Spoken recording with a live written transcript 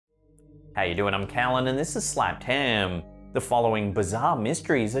How you doing? I'm Callan and this is Slapped Ham. The following bizarre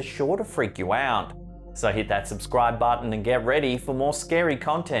mysteries are sure to freak you out. So hit that subscribe button and get ready for more scary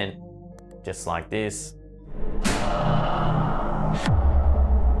content. Just like this.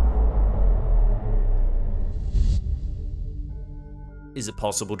 Is it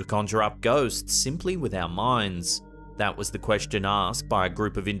possible to conjure up ghosts simply with our minds? That was the question asked by a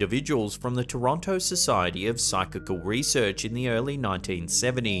group of individuals from the Toronto Society of Psychical Research in the early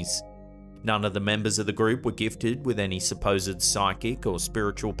 1970s. None of the members of the group were gifted with any supposed psychic or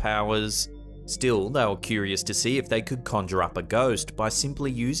spiritual powers. Still, they were curious to see if they could conjure up a ghost by simply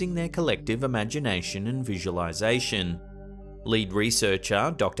using their collective imagination and visualization. Lead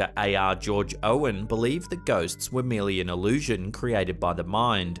researcher Dr. A.R. George Owen believed that ghosts were merely an illusion created by the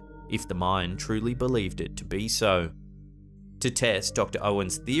mind, if the mind truly believed it to be so. To test Dr.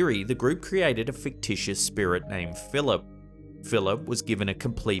 Owen's theory, the group created a fictitious spirit named Philip. Philip was given a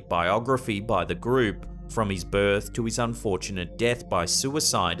complete biography by the group, from his birth to his unfortunate death by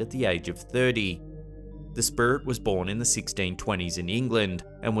suicide at the age of 30. The spirit was born in the 1620s in England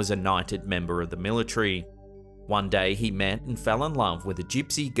and was a knighted member of the military. One day he met and fell in love with a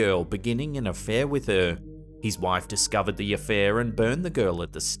gypsy girl, beginning an affair with her. His wife discovered the affair and burned the girl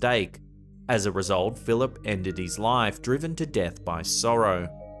at the stake. As a result, Philip ended his life, driven to death by sorrow.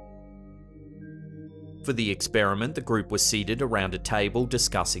 For the experiment, the group was seated around a table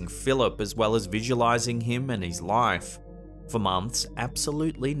discussing Philip as well as visualizing him and his life. For months,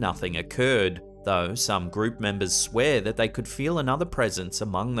 absolutely nothing occurred, though some group members swear that they could feel another presence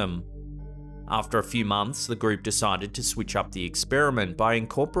among them. After a few months, the group decided to switch up the experiment by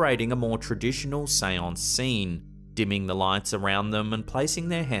incorporating a more traditional seance scene, dimming the lights around them and placing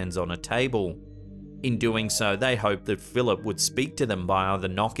their hands on a table. In doing so, they hoped that Philip would speak to them by either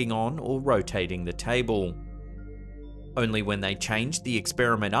knocking on or rotating the table. Only when they changed the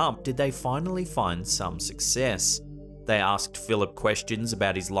experiment up did they finally find some success. They asked Philip questions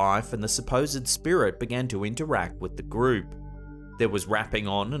about his life and the supposed spirit began to interact with the group. There was rapping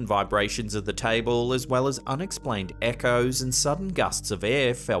on and vibrations of the table, as well as unexplained echoes and sudden gusts of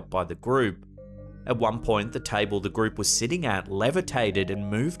air felt by the group. At one point, the table the group was sitting at levitated and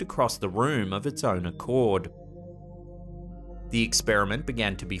moved across the room of its own accord. The experiment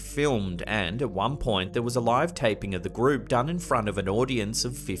began to be filmed, and at one point there was a live taping of the group done in front of an audience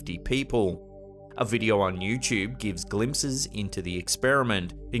of 50 people. A video on YouTube gives glimpses into the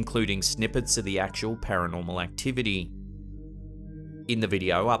experiment, including snippets of the actual paranormal activity. In the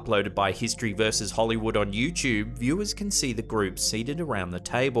video uploaded by History vs. Hollywood on YouTube, viewers can see the group seated around the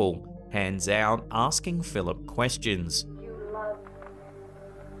table, hands out, asking Philip questions. You love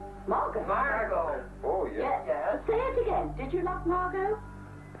Margot? Margot! Oh, yeah. Yeah. Say it again. Did you love Margot?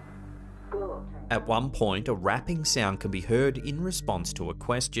 Good. At one point, a rapping sound can be heard in response to a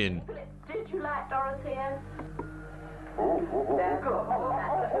question. Did you like Dorothea?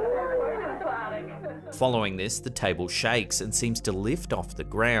 Following this, the table shakes and seems to lift off the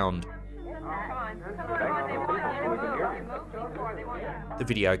ground. The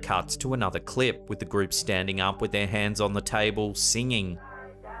video cuts to another clip with the group standing up with their hands on the table, singing.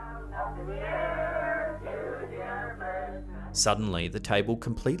 Suddenly, the table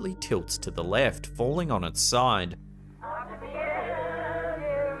completely tilts to the left, falling on its side.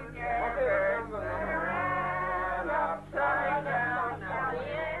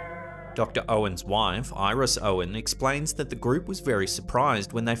 Dr. Owen's wife, Iris Owen, explains that the group was very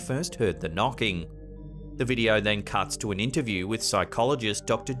surprised when they first heard the knocking. The video then cuts to an interview with psychologist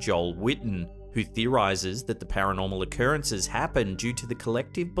Dr. Joel Witten, who theorizes that the paranormal occurrences happen due to the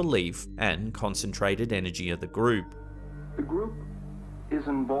collective belief and concentrated energy of the group. The group is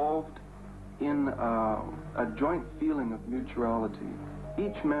involved in a joint feeling of mutuality.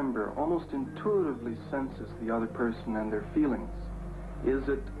 Each member almost intuitively senses the other person and their feelings. Is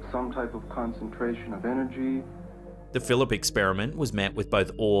it some type of concentration of energy? The Philip experiment was met with both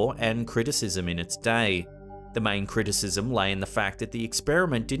awe and criticism in its day. The main criticism lay in the fact that the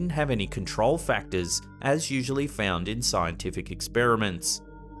experiment didn't have any control factors, as usually found in scientific experiments.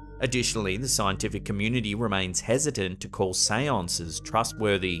 Additionally, the scientific community remains hesitant to call seances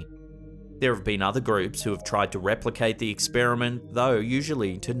trustworthy. There have been other groups who have tried to replicate the experiment, though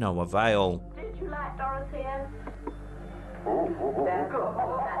usually to no avail. Did you like Dorothea?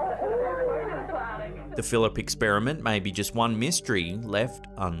 The Philip experiment may be just one mystery left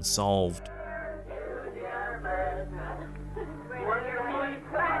unsolved.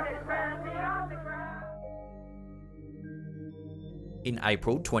 In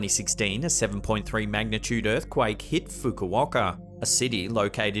April 2016, a 7.3 magnitude earthquake hit Fukuoka, a city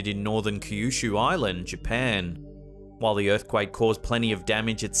located in northern Kyushu Island, Japan. While the earthquake caused plenty of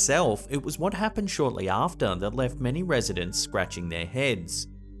damage itself, it was what happened shortly after that left many residents scratching their heads.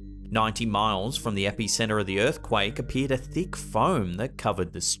 90 miles from the epicenter of the earthquake appeared a thick foam that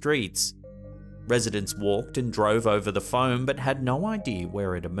covered the streets. Residents walked and drove over the foam but had no idea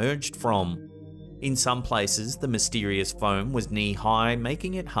where it emerged from. In some places, the mysterious foam was knee-high,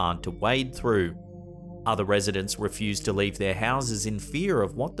 making it hard to wade through. Other residents refused to leave their houses in fear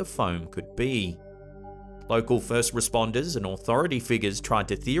of what the foam could be. Local first responders and authority figures tried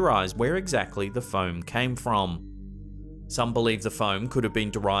to theorize where exactly the foam came from. Some believe the foam could have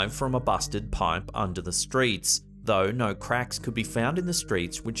been derived from a busted pipe under the streets, though no cracks could be found in the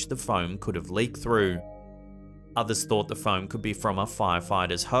streets which the foam could have leaked through. Others thought the foam could be from a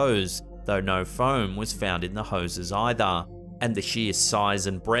firefighter's hose, though no foam was found in the hoses either, and the sheer size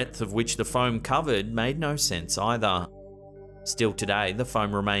and breadth of which the foam covered made no sense either. Still today, the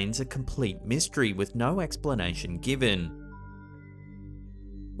foam remains a complete mystery with no explanation given.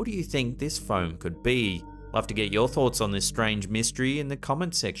 What do you think this foam could be? Love to get your thoughts on this strange mystery in the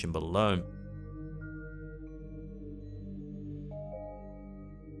comment section below.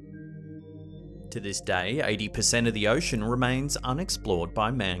 To this day, 80% of the ocean remains unexplored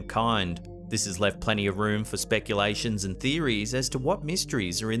by mankind. This has left plenty of room for speculations and theories as to what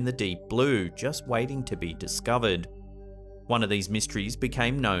mysteries are in the deep blue, just waiting to be discovered. One of these mysteries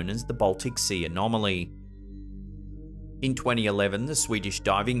became known as the Baltic Sea anomaly. In 2011, the Swedish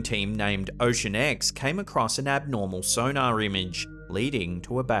diving team named Ocean X came across an abnormal sonar image, leading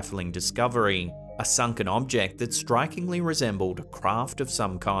to a baffling discovery: a sunken object that strikingly resembled a craft of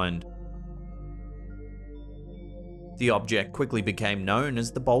some kind. The object quickly became known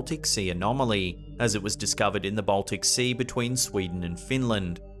as the Baltic Sea anomaly, as it was discovered in the Baltic Sea between Sweden and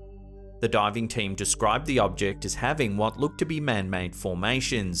Finland. The diving team described the object as having what looked to be man-made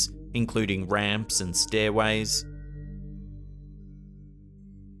formations, including ramps and stairways.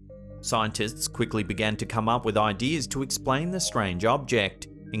 Scientists quickly began to come up with ideas to explain the strange object,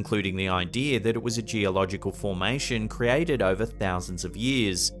 including the idea that it was a geological formation created over thousands of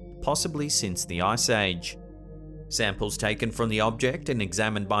years, possibly since the Ice Age. Samples taken from the object and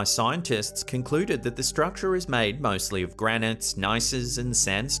examined by scientists concluded that the structure is made mostly of granites, gneisses, and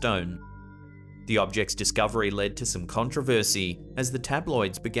sandstone. The object's discovery led to some controversy, as the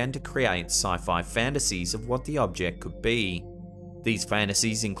tabloids began to create sci-fi fantasies of what the object could be. These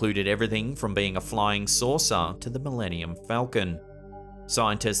fantasies included everything from being a flying saucer to the Millennium Falcon.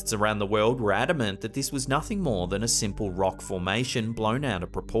 Scientists around the world were adamant that this was nothing more than a simple rock formation blown out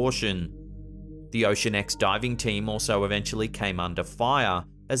of proportion. The Ocean X diving team also eventually came under fire,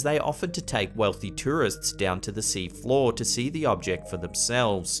 as they offered to take wealthy tourists down to the sea floor to see the object for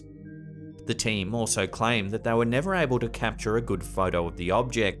themselves. The team also claimed that they were never able to capture a good photo of the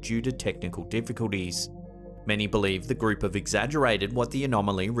object due to technical difficulties. Many believe the group have exaggerated what the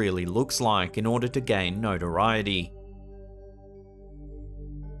anomaly really looks like in order to gain notoriety.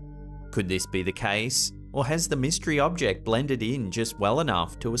 Could this be the case? Or has the mystery object blended in just well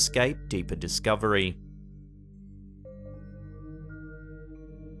enough to escape deeper discovery?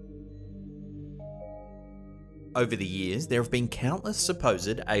 Over the years, there have been countless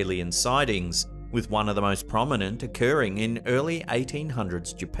supposed alien sightings, with one of the most prominent occurring in early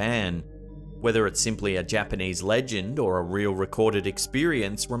 1800s Japan. Whether it's simply a Japanese legend or a real recorded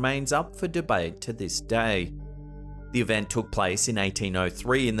experience remains up for debate to this day. The event took place in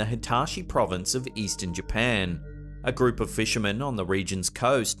 1803 in the Hitachi province of eastern Japan. A group of fishermen on the region's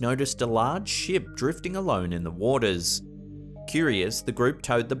coast noticed a large ship drifting alone in the waters. Curious, the group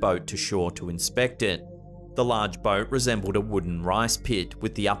towed the boat to shore to inspect it. The large boat resembled a wooden rice pit,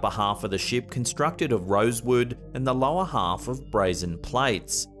 with the upper half of the ship constructed of rosewood and the lower half of brazen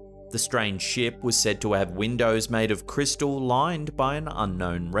plates. The strange ship was said to have windows made of crystal lined by an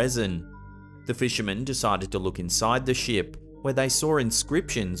unknown resin. The fishermen decided to look inside the ship, where they saw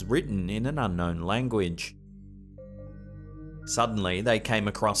inscriptions written in an unknown language. Suddenly, they came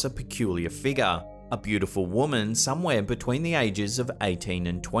across a peculiar figure, a beautiful woman somewhere between the ages of 18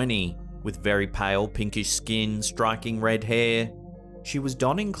 and 20, with very pale pinkish skin, striking red hair. She was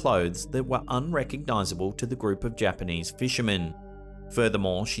donning clothes that were unrecognizable to the group of Japanese fishermen.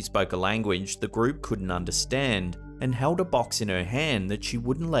 Furthermore, she spoke a language the group couldn't understand, and held a box in her hand that she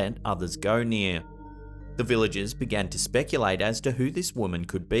wouldn't let others go near. The villagers began to speculate as to who this woman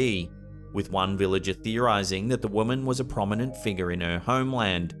could be, with one villager theorizing that the woman was a prominent figure in her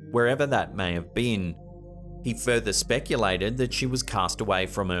homeland, wherever that may have been. He further speculated that she was cast away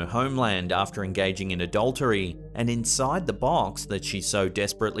from her homeland after engaging in adultery, and inside the box that she so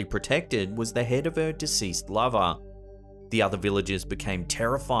desperately protected was the head of her deceased lover. The other villagers became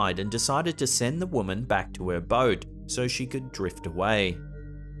terrified and decided to send the woman back to her boat, so she could drift away.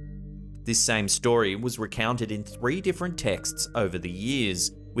 This same story was recounted in 3 different texts over the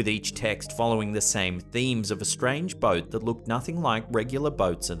years, with each text following the same themes of a strange boat that looked nothing like regular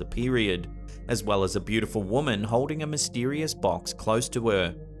boats of the period, as well as a beautiful woman holding a mysterious box close to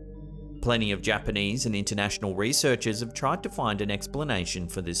her. Plenty of Japanese and international researchers have tried to find an explanation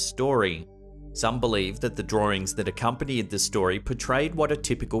for this story. Some believe that the drawings that accompanied the story portrayed what a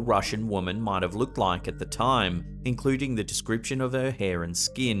typical Russian woman might have looked like at the time, including the description of her hair and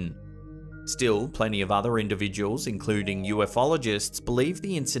skin. Still, plenty of other individuals, including ufologists, believe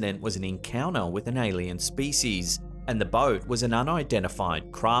the incident was an encounter with an alien species, and the boat was an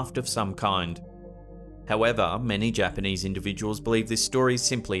unidentified craft of some kind. However, many Japanese individuals believe this story is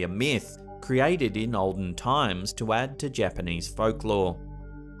simply a myth, created in olden times to add to Japanese folklore.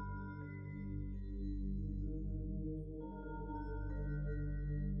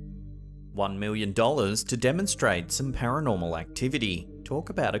 $1 million to demonstrate some paranormal activity. Talk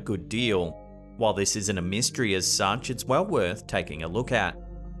about a good deal. While this isn't a mystery as such, it's well worth taking a look at.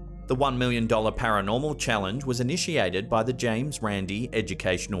 The $1 million paranormal challenge was initiated by the James Randi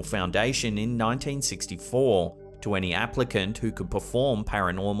Educational Foundation in 1964 to any applicant who could perform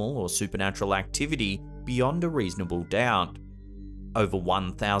paranormal or supernatural activity beyond a reasonable doubt. Over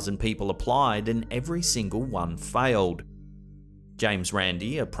 1,000 people applied and every single one failed. James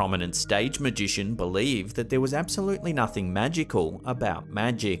Randi, a prominent stage magician, believed that there was absolutely nothing magical about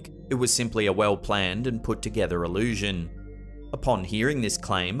magic. It was simply a well-planned and put-together illusion. Upon hearing this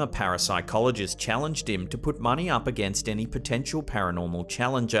claim, a parapsychologist challenged him to put money up against any potential paranormal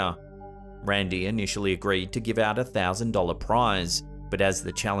challenger. Randi initially agreed to give out a $1,000 prize, but as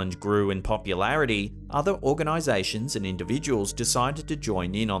the challenge grew in popularity, other organizations and individuals decided to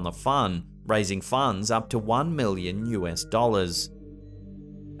join in on the fun, raising funds up to $1 million US.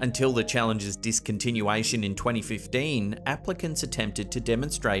 Until the challenge's discontinuation in 2015, applicants attempted to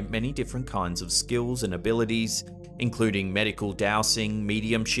demonstrate many different kinds of skills and abilities, including medical dowsing,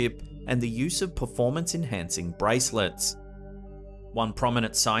 mediumship, and the use of performance-enhancing bracelets. One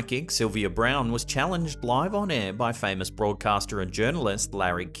prominent psychic, Sylvia Browne, was challenged live on air by famous broadcaster and journalist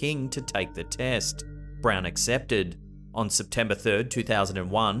Larry King to take the test. Browne accepted. On September 3,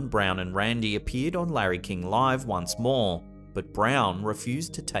 2001, Browne and Randi appeared on Larry King Live once more, but Browne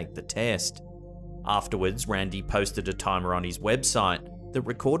refused to take the test. Afterwards, Randi posted a timer on his website that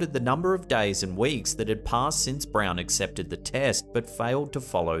recorded the number of days and weeks that had passed since Browne accepted the test but failed to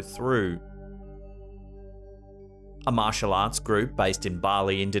follow through. A martial arts group based in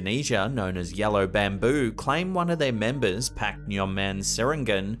Bali, Indonesia, known as Yellow Bamboo, claim one of their members, Pak Nyoman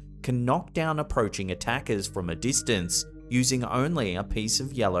Serengan, can knock down approaching attackers from a distance using only a piece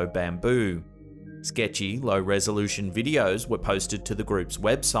of yellow bamboo. Sketchy, low-resolution videos were posted to the group's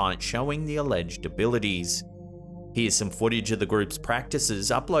website showing the alleged abilities. Here's some footage of the group's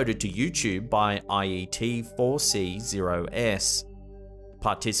practices uploaded to YouTube by IET4C0S.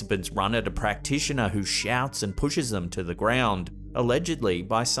 Participants run at a practitioner who shouts and pushes them to the ground, allegedly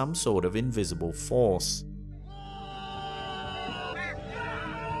by some sort of invisible force.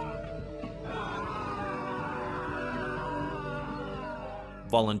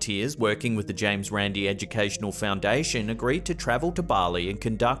 Volunteers working with the James Randi Educational Foundation agreed to travel to Bali and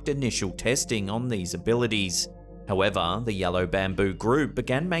conduct initial testing on these abilities. However, the Yellow Bamboo group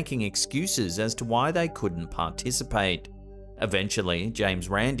began making excuses as to why they couldn't participate. Eventually, James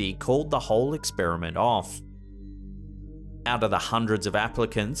Randi called the whole experiment off. Out of the hundreds of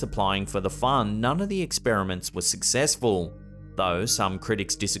applicants applying for the fund, none of the experiments were successful, though some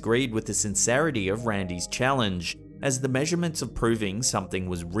critics disagreed with the sincerity of Randi's challenge, as the measurements of proving something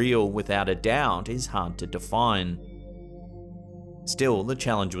was real without a doubt is hard to define. Still, the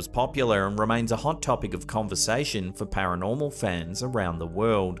challenge was popular and remains a hot topic of conversation for paranormal fans around the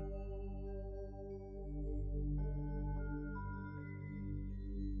world.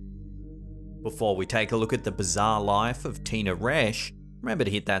 Before we take a look at the bizarre life of Tina Resch, remember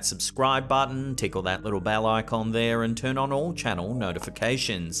to hit that subscribe button, tickle that little bell icon there, and turn on all channel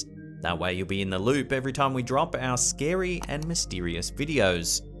notifications. That way you'll be in the loop every time we drop our scary and mysterious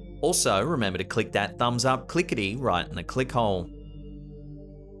videos. Also, remember to click that thumbs up clickety right in the click hole.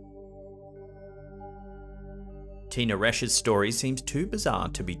 Tina Resch's story seems too bizarre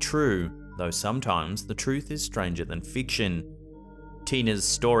to be true, though sometimes the truth is stranger than fiction. Tina's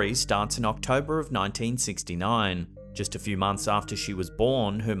story starts in October of 1969. Just a few months after she was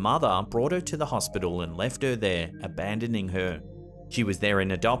born, her mother brought her to the hospital and left her there, abandoning her. She was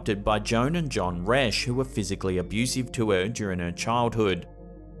therein adopted by Joan and John Resch, who were physically abusive to her during her childhood.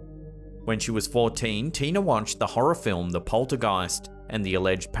 When she was 14, Tina watched the horror film The Poltergeist, and the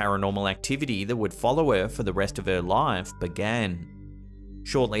alleged paranormal activity that would follow her for the rest of her life began.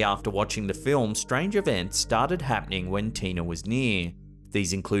 Shortly after watching the film, strange events started happening when Tina was near.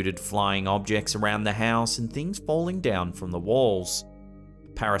 These included flying objects around the house and things falling down from the walls.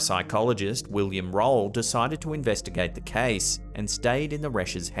 Parapsychologist William Roll decided to investigate the case and stayed in the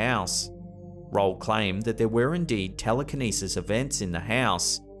Resch's house. Roll claimed that there were indeed telekinesis events in the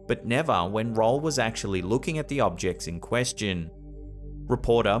house, but never when Roll was actually looking at the objects in question.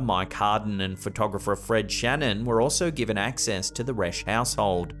 Reporter Mike Harden and photographer Fred Shannon were also given access to the Resch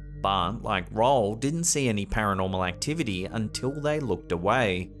household, but, like Roll, didn't see any paranormal activity until they looked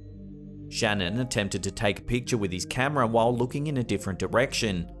away. Shannon attempted to take a picture with his camera while looking in a different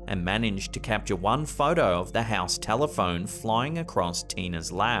direction, and managed to capture one photo of the house telephone flying across Tina's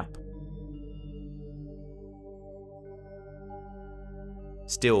lap.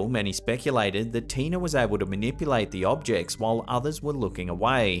 Still, many speculated that Tina was able to manipulate the objects while others were looking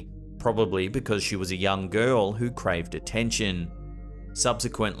away, probably because she was a young girl who craved attention.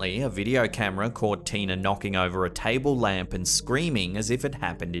 Subsequently, a video camera caught Tina knocking over a table lamp and screaming as if it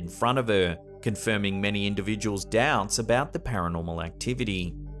happened in front of her, confirming many individuals' doubts about the paranormal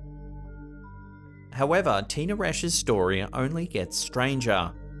activity. However, Tina Resch's story only gets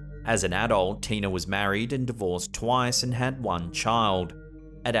stranger. As an adult, Tina was married and divorced twice and had one child.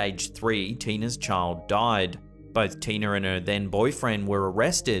 At age 3, Tina's child died. Both Tina and her then boyfriend were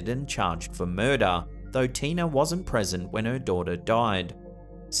arrested and charged for murder, though Tina wasn't present when her daughter died.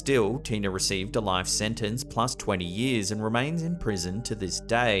 Still, Tina received a life sentence plus 20 years and remains in prison to this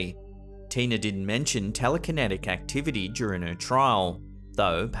day. Tina didn't mention telekinetic activity during her trial,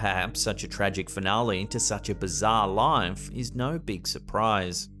 though perhaps such a tragic finale to such a bizarre life is no big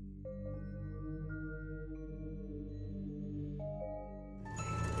surprise.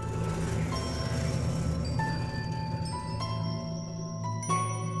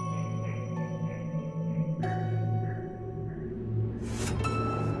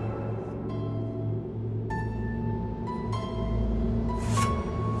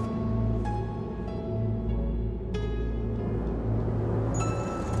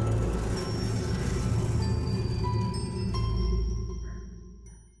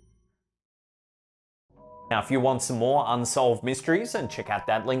 Now, if you want some more unsolved mysteries, then check out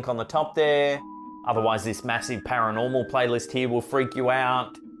that link on the top there. Otherwise, this massive paranormal playlist here will freak you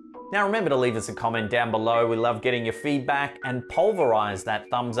out. Now, remember to leave us a comment down below. We love getting your feedback, and pulverize that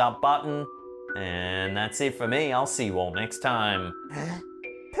thumbs up button. And that's it for me. I'll see you all next time.